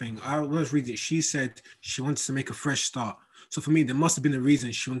my thing. When I was reading it, she said she wanted to make a fresh start. So for me, there must have been a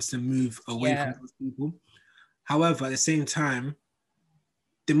reason she wants to move away from those people. However, at the same time,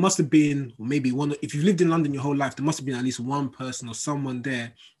 there must have been maybe one, if you've lived in London your whole life, there must have been at least one person or someone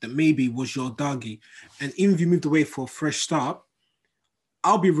there that maybe was your doggy. And even if you moved away for a fresh start,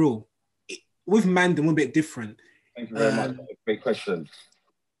 I'll be real, with Mandem, we're a bit different. Thank you very much. Great question.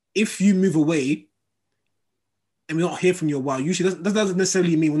 If you move away and we're not hear from you a while, usually that doesn't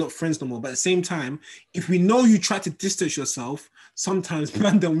necessarily mean we're not friends no more. But at the same time, if we know you try to distance yourself, sometimes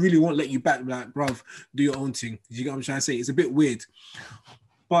Mandem really won't let you back. Like, bruv, do your own thing. You get what I'm trying to say? It's a bit weird.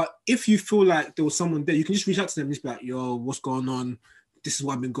 But if you feel like there was someone there, you can just reach out to them and just be like, yo, what's going on? This is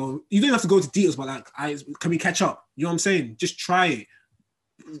what I've been going. You don't have to go into details, but like, can we catch up? You know what I'm saying? Just try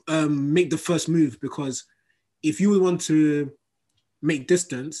it. Make the first move, because if you want to make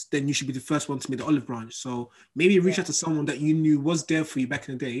distance, then you should be the first one to make the olive branch. So maybe reach out to someone that you knew was there for you back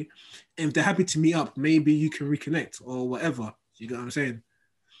in the day. And if they're happy to meet up, maybe you can reconnect or whatever. You get what I'm saying?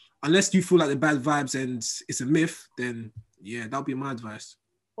 Unless you feel like the bad vibes and it's a myth, then yeah, that'll be my advice.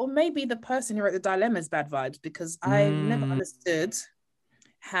 Or maybe the person who wrote the dilemma is bad vibes, because I never understood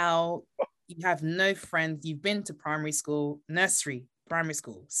how you have no friends. You've been to primary school, nursery, primary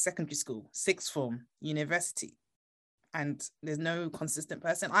school, secondary school, sixth form, university, and there's no consistent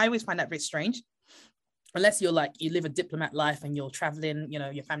person. I always find that a bit strange, unless you're like, you live a diplomat life and you're traveling,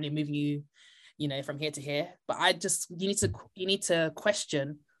 your family moving you, from here to here. But you need to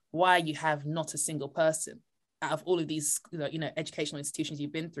question why you have not a single person out of all of these, educational institutions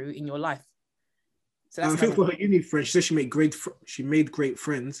you've been through in your life. So that's I think for her uni friend, she said she made great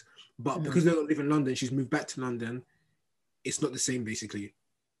friends, but because they don't live in London, she's moved back to London. It's not the same, basically.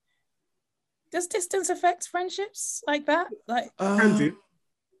 Does distance affect friendships like that? Like, can do.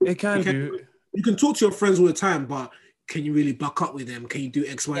 It can do. You can talk to your friends all the time, but can you really buck up with them? Can you do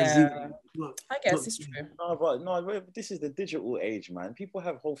X, Y, and Z? I guess it's true. But this is the digital age, man. People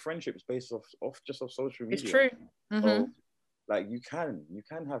have whole friendships based off social media. It's true. So, like, you can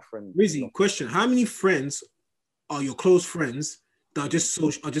have friends. Rizzy, question: how many friends are your close friends that are just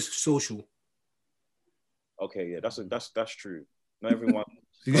social? Okay, yeah, that's true. Not everyone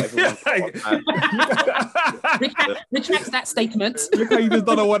Retracts that statement. Look how you just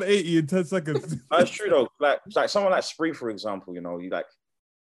done a 180 in 10 seconds. That's true though. Like someone like Spree, for example, you know,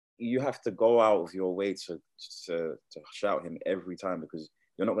 you have to go out of your way to shout him every time, because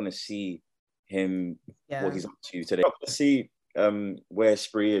you're not gonna see him what he's up to today. You're not gonna see where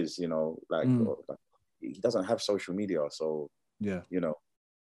Spree is, you know, like he doesn't have social media, so you know,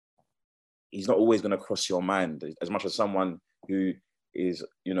 he's not always gonna cross your mind as much as someone who is,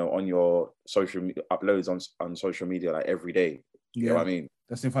 you know, on your social media, uploads on social media like every day. You know what I mean?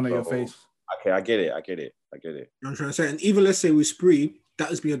 That's in front of your face. Okay, I get it. I'm trying to say, and even let's say with Spree, that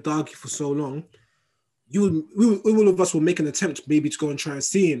has been a darkie for so long. All of us will make an attempt maybe to go and try and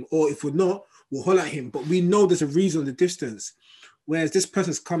see him, or if we're not, we'll holler at him. But we know there's a reason on the distance. Whereas this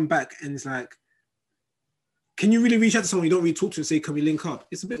person's come back and it's like, can you really reach out to someone you don't really talk to and say, can we link up?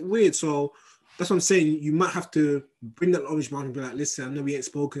 It's a bit weird. So that's what I'm saying. You might have to bring that orange man and be like, listen, I know we ain't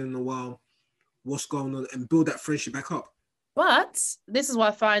spoken in a while. What's going on? And build that friendship back up. But this is what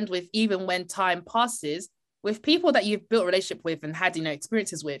I find with, even when time passes, with people that you've built a relationship with and had, you know,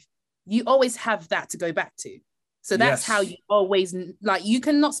 experiences with, you always have that to go back to. So that's how you always, like, you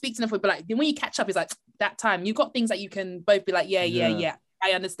cannot speak to them, but like when you catch up, it's like that time you've got things that you can both be like, yeah.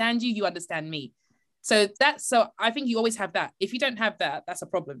 I understand you, you understand me. So I think you always have that. If you don't have that, that's a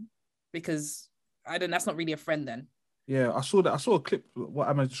problem, because that's not really a friend then. Yeah, I saw a clip, what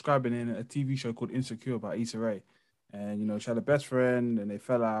I'm describing, in a TV show called Insecure by Issa Rae. And, you know, she had a best friend and they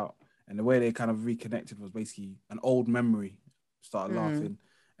fell out. And the way they kind of reconnected was basically an old memory. Started laughing.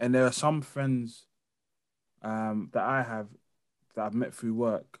 And there are some friends that I have that I've met through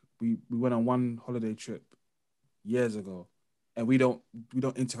work. We went on one holiday trip years ago. And we don't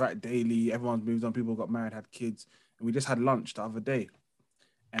interact daily. Everyone's moved on. People got married, had kids. And we just had lunch the other day.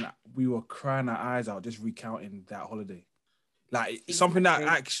 And we were crying our eyes out just recounting that holiday. Like, something that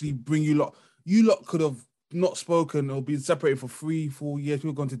actually bring you lot could have not spoken or been separated for 3-4 years.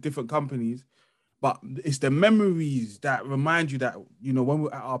 We've gone to different companies. But it's the memories that remind you that, you know, when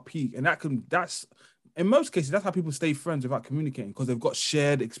we're at our peak. And that's in most cases, that's how people stay friends without communicating, because they've got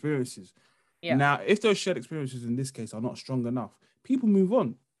shared experiences. Yeah. Now, if those shared experiences in this case are not strong enough, people move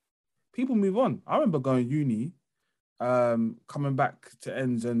on. I remember going uni, coming back to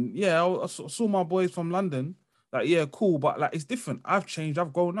ends, and I saw my boys from London. Like, yeah, cool, but like, it's different. I've changed.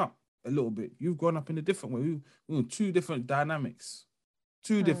 I've grown up a little bit. You've grown up in a different way. We're in two different dynamics.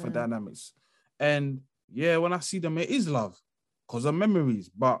 And yeah, when I see them, it is love because of memories.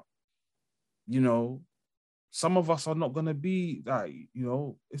 But, you know, some of us are not going to be like, you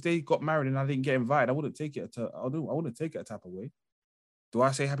know, if they got married and I didn't get invited, I wouldn't take it. I wouldn't take it a type of way. Do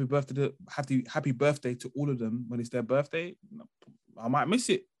I say happy birthday to all of them when it's their birthday? I might miss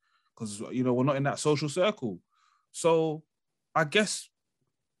it because, you know, we're not in that social circle. So I guess,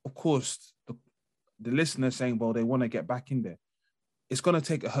 of course, the listener saying, well, they want to get back in there. It's going to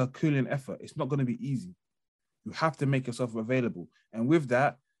take a Herculean effort. It's not going to be easy. You have to make yourself available. And with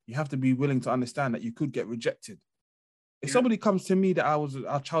that, you have to be willing to understand that you could get rejected. If somebody comes to me that I was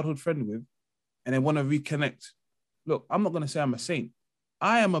our childhood friend with and they want to reconnect, look, I'm not going to say I'm a saint.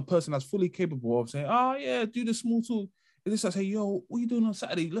 I am a person that's fully capable of saying, oh, yeah, do the small talk. And this I say, yo, what are you doing on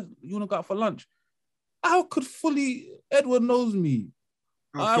Saturday? Look, you want to go out for lunch? Edward knows me.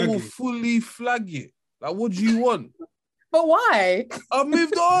 I will fully flag it. Like, what do you want? But why? I've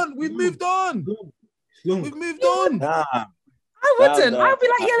moved on. We've moved on. We've moved on. Nah. I wouldn't. I'd be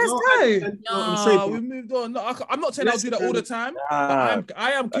like, yeah, let's go. No, we've moved on. No, I'm not saying I'll do that all the time. But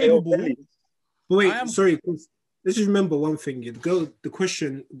I am capable. But wait, sorry. Let's just remember one thing. The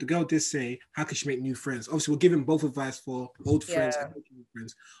girl did say, how can she make new friends? Obviously, we're giving both advice for old friends and new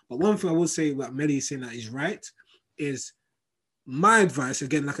friends. But one thing I will say, what Melly is saying that is right, is my advice,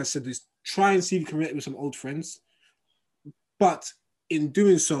 again, like I said, is try and see if you can connect with some old friends. But in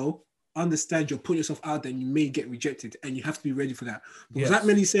doing so, understand you're putting yourself out there and you may get rejected and you have to be ready for that. Because like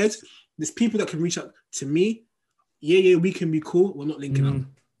Melly said, there's people that can reach out to me. Yeah, we can be cool. We're not linking up.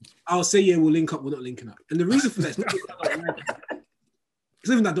 I'll say, yeah, we'll link up. We're not linking up. And the reason for that is not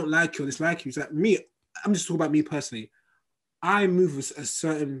because I don't like you or dislike you. It's like me, I'm just talking about me personally. I move with a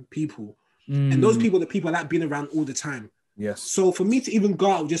certain people. And those people, the people I like being around all the time. Yes. So for me to even go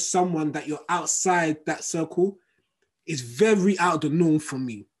out with just someone that you're outside that circle is very out of the norm for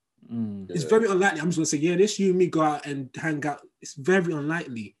me. It's very unlikely. I'm just going to say, yeah, this you and me go out and hang out. It's very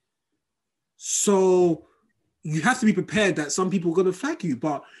unlikely. So you have to be prepared that some people are going to flag you.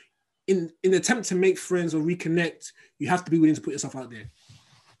 But in an attempt to make friends or reconnect, you have to be willing to put yourself out there.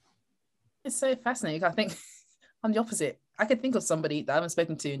 It's so fascinating. I think I'm the opposite. I could think of somebody that I haven't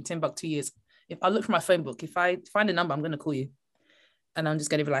spoken to in Timbuktu 2 years. If I look for my phone book, if I find a number, I'm going to call you. and I'm just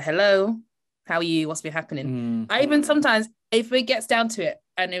going to be like, hello, how are you? What's been happening? I even sometimes, if it gets down to it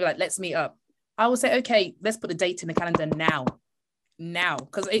and they're like, let's meet up, I will say, okay, let's put the date in the calendar now,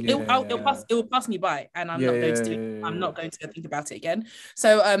 because it will pass me by, and I'm not going to do it. I'm not going to think about it again.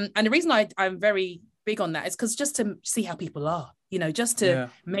 So and the reason I'm very big on that is because just to see how people are, just to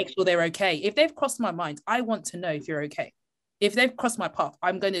make sure they're okay. If they've crossed my mind, I want to know if you're okay. If they've crossed my path,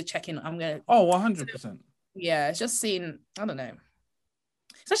 I'm going to check in. 100%. Yeah, it's just seeing, I don't know,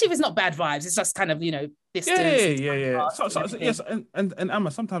 especially if it's not bad vibes, it's just kind of distance. Yes, and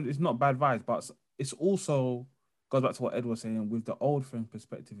Emma, sometimes it's not bad vibes, but it's also goes back to what Ed was saying with the old friend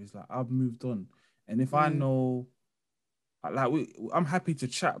perspective. Is like, I've moved on, and if I know, like, I'm happy to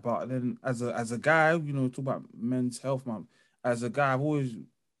chat, but then as a guy, talk about Men's Health Month. As a guy,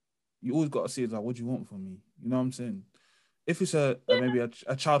 you always got to see it like, what do you want from me? You know what I'm saying? If it's maybe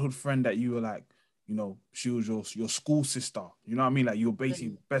a childhood friend that you were like, she was your school sister, you know what I mean? Like, you're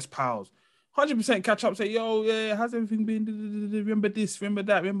basically best pals. 100% catch up, say, yo, yeah, how's everything been? Remember this, remember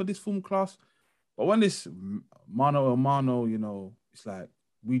that, remember this film class? But when it's mano a mano, it's like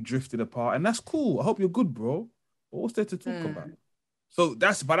we drifted apart, and that's cool. I hope you're good, bro. But what's there to talk about? So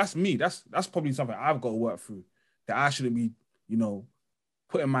that's me. That's probably something I've got to work through. That I shouldn't be,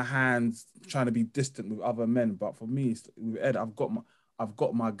 putting my hands trying to be distant with other men. But for me, with Ed, I've got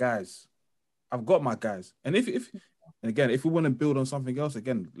my guys. I've got my guys. And if we want to build on something else,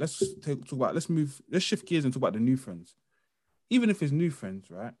 again, let's talk about, let's shift gears and talk about the new friends. Even if it's new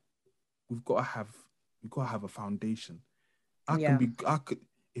friends, right? We've got to have a foundation.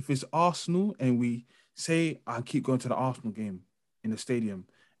 If it's Arsenal and we say I keep going to the Arsenal game in the stadium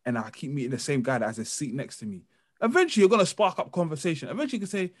and I keep meeting the same guy that has a seat next to me, eventually you're going to spark up conversation. Eventually you can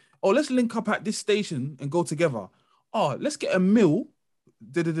say, oh, let's link up at this station and go together. Oh, let's get a meal.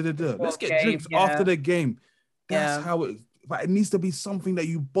 Let's get drinks after the game. That's how it is. But it needs to be something that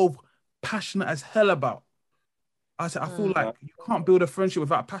you both passionate as hell about. I feel like you can't build a friendship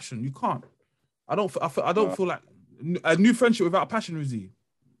without passion. You can't. I don't feel like a new friendship without passion, Rizzy.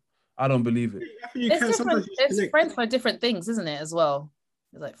 I don't believe it. It's friends for different things, isn't it, as well?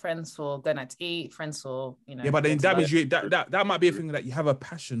 It's like friends for going out to eat, friends for, Yeah, but then that means that might be a thing that you have a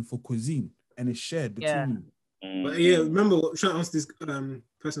passion for cuisine and it's shared between you. But remember what should I answer this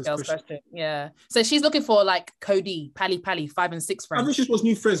person's question? Yeah. So she's looking for like Cody, Pally, 5 and 6 friends. I think she just wants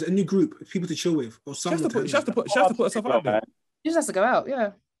new friends, a new group, people to chill with, or someone. She has to put herself out there. She just has to go out,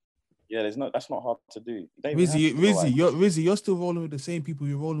 yeah. Yeah, that's not hard to do. Rizzy, you're still rolling with the same people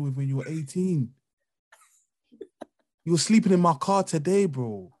you're rolling with when you were 18. You were sleeping in my car today,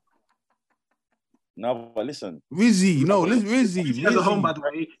 bro. No, but listen. Rizzy, Rizzy. He has a home, by the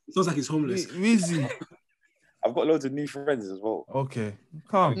way. It feels like he's homeless. Rizzy. I've got loads of new friends as well. Okay,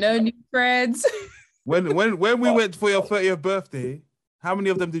 calm. No new friends. When we went for your 30th birthday, how many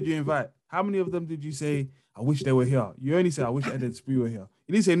of them did you invite? How many of them did you say, I wish they were here? You only said, I wish Ed and Spree were here.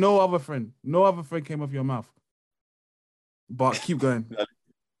 You didn't say no other friend. No other friend came off your mouth. But keep going.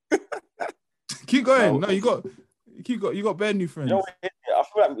 Keep going. No, you got bare new friends. I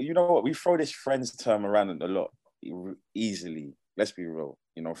feel like, what? We throw this friends term around a lot easily. Let's be real.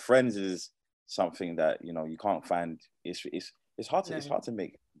 Friends is something that you can't find. It's hard to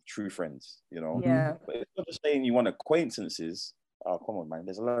make true friends. Yeah. But it's not just saying you want acquaintances. Oh, come on, man.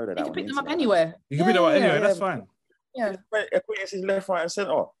 There's a load of that. You can pick them up anywhere. You can pick them up anywhere. That's fine. Yeah. Acquaintances left, right, and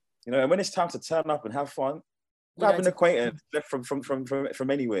center. And when it's time to turn up and have fun, grab an acquaintance left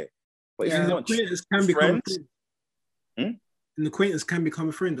from anywhere. But if you want friends, an acquaintance can become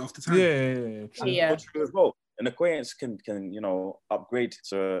a friend after time. Yeah. True as well. An acquaintance can upgrade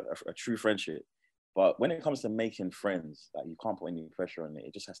to a true friendship. But when it comes to making friends, like, you can't put any pressure on it.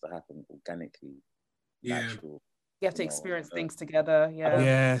 It just has to happen organically. Natural. You have to experience things together. Yeah.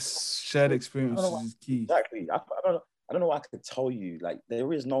 Yes, shared experiences is key. Exactly. I don't know what I could tell you. Like,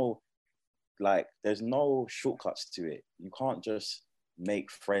 there's no shortcuts to it. You can't just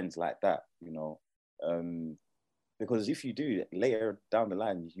make friends like that, because if you do, later down the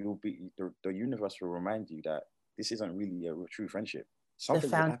line, the universe will remind you that this isn't really a true friendship. The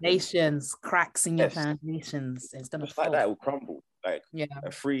foundations, cracks in your foundations. It's gonna fall. Like that will crumble. Like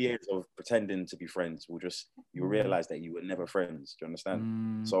 3 years of pretending to be friends will you'll realize that you were never friends. Do you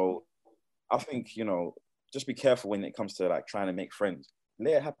understand? So I think, just be careful when it comes to like trying to make friends.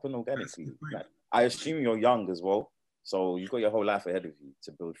 Let it happen organically. Like, I assume you're young as well, so you've got your whole life ahead of you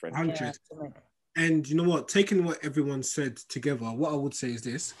to build friendships. And you know what? Taking what everyone said together, what I would say is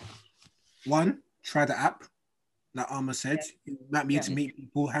this: 1, try the app, like Arma said. You might be able to meet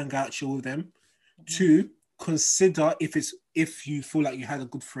people, hang out, chill with them. 2, consider if you feel like you had a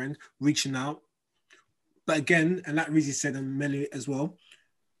good friend, reaching out. But again, and like Rizzy said, and Melly as well,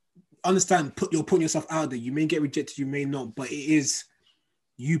 understand, you're putting yourself out there. You may get rejected, you may not, but it is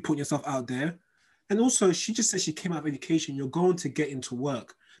you putting yourself out there. And also, she just said she came out of education. You're going to get into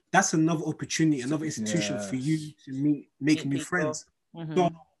work. That's another opportunity, another institution for you to make new friends. Mm-hmm. So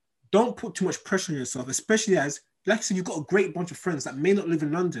don't put too much pressure on yourself, especially as, like I said, you've got a great bunch of friends that may not live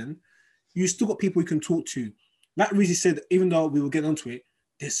in London. You still got people you can talk to. Like Rizzy said, even though we will get onto it,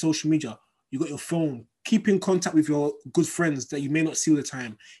 there's social media. You got your phone. Keep in contact with your good friends that you may not see all the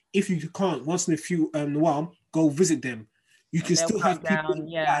time. If you can't, once in a while, go visit them. You can still have people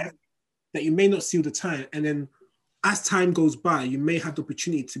that you may not see all the time. And then as time goes by, you may have the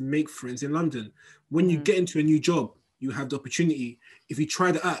opportunity to make friends in London. When you get into a new job, you have the opportunity. If you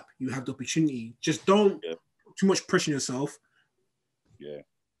try the app, you have the opportunity. Just don't put too much pressure on yourself. Yeah.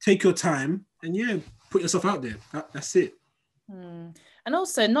 Take your time and put yourself out there. That's it. And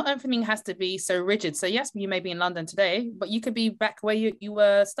also, not everything has to be so rigid. So yes, you may be in London today, but you could be back where you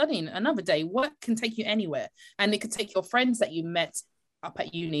were studying another day. Work can take you anywhere. And it could take your friends that you met up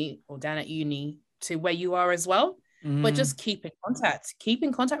at uni or down at uni to where you are as well. But just keep in contact. Keep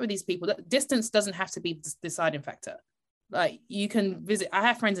in contact with these people. Distance doesn't have to be the deciding factor. Like, you can visit. I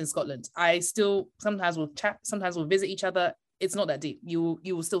have friends in Scotland. I still sometimes will chat, sometimes we'll visit each other. It's not that deep. You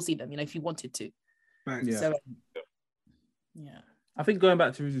will still see them, if you wanted to. Right. Yeah. So, yeah. I think going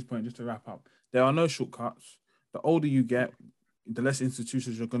back to Rizzy's point, just to wrap up, there are no shortcuts. The older you get, the less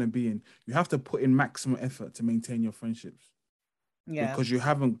institutions you're going to be in. You have to put in maximum effort to maintain your friendships. Yeah. Because you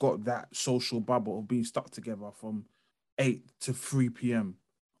haven't got that social bubble of being stuck together from 8 to 3 p.m.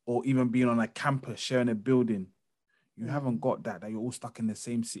 or even being on a campus, sharing a building. You haven't got that you're all stuck in the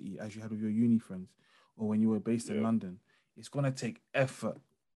same city as you had with your uni friends or when you were based in London. It's going to take effort.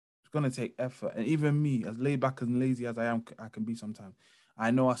 It's going to take effort. And even me, as laid back and lazy as I can be sometimes,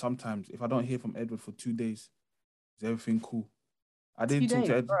 I know sometimes if I don't hear from Edward for 2 days, is everything cool? I didn't talk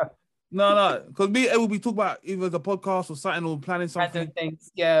to Edward. No, because me and Edward, we talk about either the podcast or something or planning something. Things,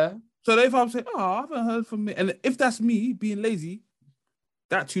 yeah. So if I'm saying, I haven't heard from me. And if that's me being lazy,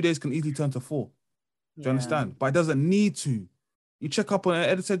 that 2 days can easily turn to 4. Do you understand? But it doesn't need to. You check up on it.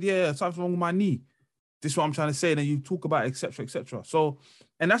 Ed said, something's wrong with my knee. This is what I'm trying to say. And then you talk about it, etc., etc. So,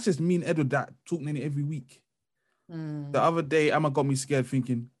 and that's just me and Edward that talk nearly every week. The other day, Emma got me scared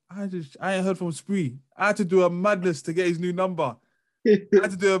thinking, I ain't heard from Spree. I had to do a madness to get his new number. I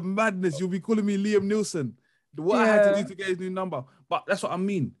had to do a madness. You'll be calling me Liam Nielsen. What I had to do to get his new number. But that's what I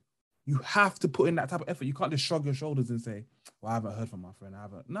mean. You have to put in that type of effort. You can't just shrug your shoulders and say, well, I haven't heard from my friend. I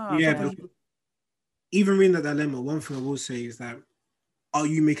haven't. No. Yeah, even in that dilemma, one thing I will say is that, are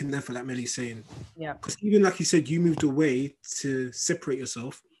you making an effort, like Melly's saying? Yeah. Because even like you said, you moved away to separate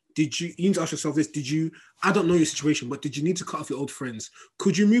yourself. You need to ask yourself this, I don't know your situation, but did you need to cut off your old friends?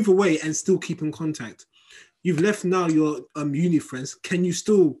 Could you move away and still keep in contact? You've left now your uni friends. Can you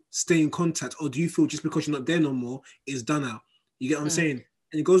still stay in contact? Or do you feel just because you're not there no more, it's done out? You get what I'm saying?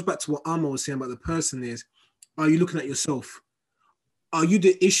 And it goes back to what Arma was saying about the person is, are you looking at yourself? Are you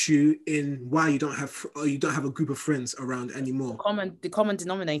the issue in why you don't have a group of friends around anymore? The common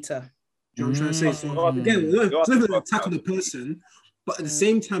denominator. You know what I'm trying to say? So again, it's not an attack on the person, but at the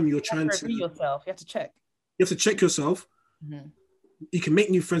same time, you're trying to review yourself. You have to check. You have to check yourself. You can make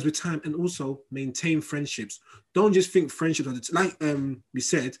new friends with time and also maintain friendships. Don't just think friendships like we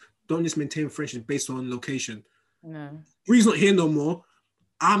said. Don't just maintain friendships based on location. No, Spree's not here no more.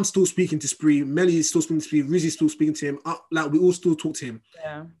 I'm still speaking to Spree. Melly is still speaking to Spree. Rizzy's still speaking to him. Like we all still talk to him.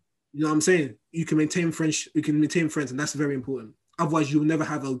 Yeah. You know what I'm saying? You can maintain friends. You can maintain friends, and that's very important. Otherwise, you'll never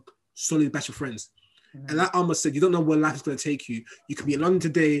have a solid batch of friends. And like Alma said, you don't know where life is going to take you. You can be in London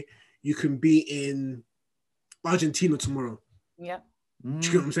today. You can be in Argentina tomorrow. Yeah. Do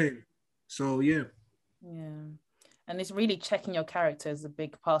you get what I'm saying? So yeah. And it's really checking your character is a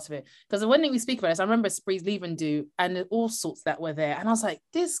big part of it. Because when we speak about this, I remember Spree's leaving do and all sorts that were there. And I was like,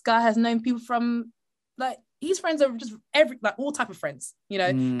 this guy has known people from, like, his friends are just all type of friends,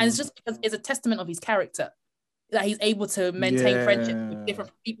 And it's just because it's a testament of his character that he's able to maintain friendship with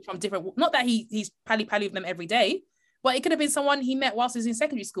different people from different, not that he's pally with them every day, but it could have been someone he met whilst he was in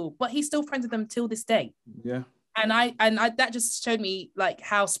secondary school, but he's still friends with them till this day. Yeah. And I that just showed me like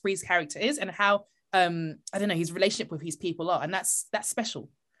how Spree's character is and how I don't know, his relationship with his people are, and that's special.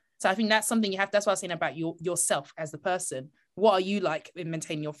 So I think that's something you have. That's what I was saying about yourself as the person. What are you like in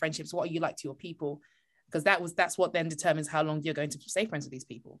maintaining your friendships? What are you like to your people? Because that's what then determines how long you're going to stay friends with these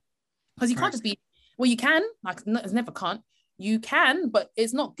people. Because you can't just be. Well, you can. Like, it's never can't. You can, but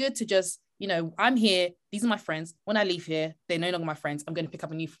it's not good to just I'm here. These are my friends. When I leave here, they're no longer my friends. I'm going to pick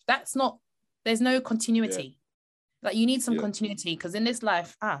up a new. That's not. There's no continuity. Like you need some continuity because in this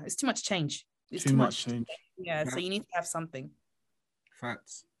life, it's too much change. It's too much change. Yeah, so you need to have something.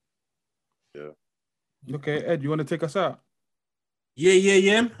 Facts. Yeah. Okay, Ed, you want to take us out?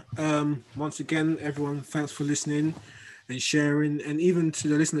 Yeah. Once again, everyone, thanks for listening and sharing, and even to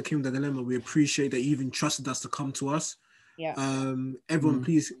the listener King of the Dilemma, we appreciate that you even trusted us to come to us. Yeah. Everyone,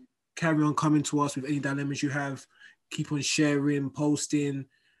 please carry on coming to us with any dilemmas you have. Keep on sharing, posting,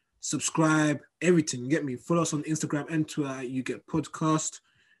 subscribe, everything. You get me? Follow us on Instagram and Twitter at You Get Podcast.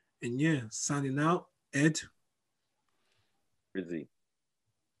 And yeah, signing out, Ed, Rizzy.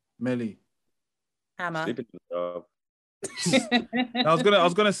 Melly. Hammer. Sleeping in the job. I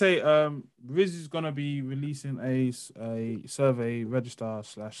was gonna say Riz is gonna be releasing a survey register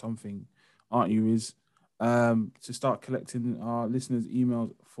 / something, aren't you, Riz? To start collecting our listeners'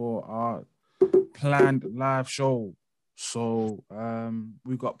 emails for our planned live show. So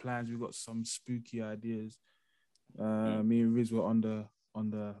we've got plans, we've got some spooky ideas. Me and Riz were on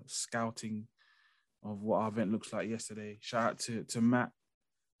the scouting of what our event looks like yesterday. Shout out to Matt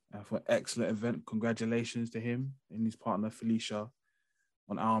for an excellent event. Congratulations to him and his partner Felicia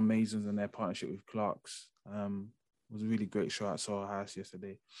on our Masons and their partnership with Clark's. It was a really great show at Soho House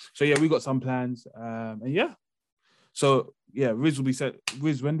yesterday. So yeah, we got some plans. And yeah. So yeah, Riz,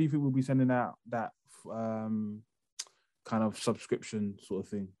 when do you think we'll be sending out that kind of subscription sort of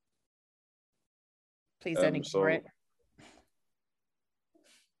thing? Please don't ignore it.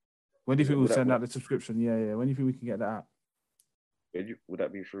 When do you think we'll send out the subscription? Yeah. When do you think we can get that out? Would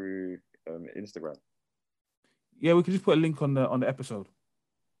that be through Instagram? Yeah, we can just put a link on the episode.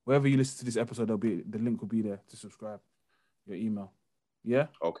 Wherever you listen to this episode, the link will be there to subscribe. Your email. Yeah?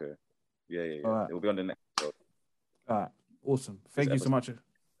 Okay. Yeah. All right. It will be on the next episode. All right. Awesome. Thank you so much.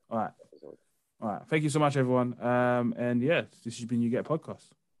 All right. Thank you so much, everyone. And yeah, this has been You Get Podcast.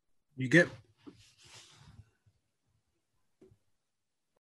 You Get